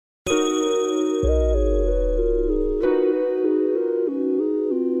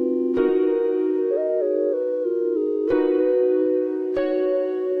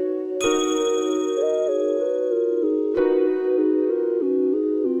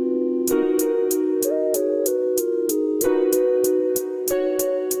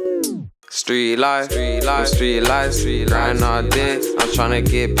Street life, grind all day, I'm tryna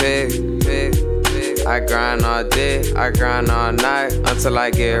get paid. I grind all day, I grind all night, until I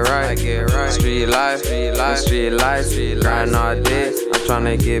get right. Street life, grind all day, I'm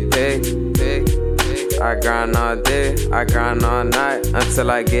tryna get paid. I grind all day, I grind all night, until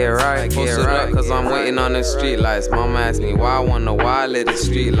I get right. Post it up, cause I'm waiting on the street lights. Mama asked me why I wonder why I lit the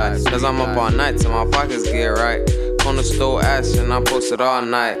street lights. Cause I'm up all night till my pockets get right. On the store asking, I posted all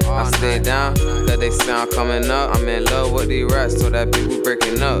night. I stayed down, that they sound coming up. I'm in love with these rats, so that bitch we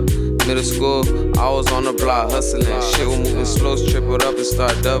breaking up. Middle school, I was on the block hustling. Shit was moving slow, tripled up and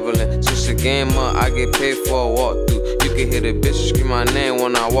start doubling. Switch the game up, I get paid for a walkthrough. You can hear the bitch scream my name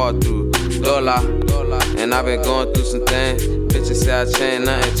when I walk through. Lola, and I been going through some things. Bitches say I changed,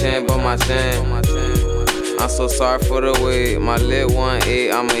 nothing changed but my chain. I'm so sorry for the wait. My lit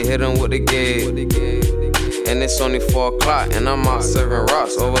 1-8, I'ma hit him with the gate. And it's only 4 o'clock, and I'm out serving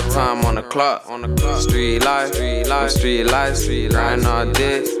rocks. Overtime on the clock. Street life, grind all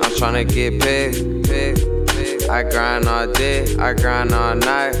day, I'm tryna get paid. I grind all day, I grind all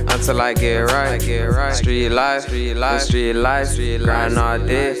night, until I get right. Street life, grind all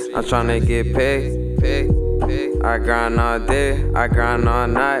day, I'm tryna get paid. I grind all day, I grind all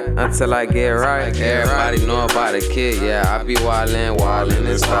night, until I get right. Everybody know about the kid, yeah. I be wildin',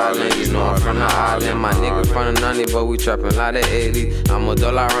 and stylin'. You know I'm from the island. My nigga from the 90, but we trappin' like the 80. I'm a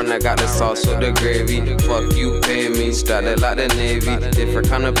dollar runner, got the sauce with the gravy. Fuck you, pay me, started like the Navy. Different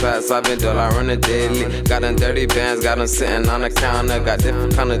kind of paths, I been dollar runner daily. Got them dirty bands, got them sitting on the counter. Got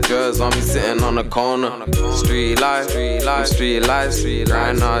different kind of drugs on me sitting on the corner. Street life, grind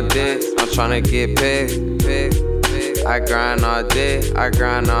all day, I'm tryna get paid. I grind all day, I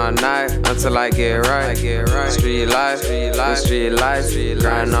grind all night, until I get right. Street life,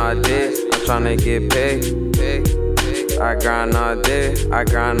 grind all day, I'm tryna get paid. I grind all day, I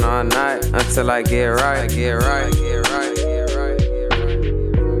grind all night, until I get right.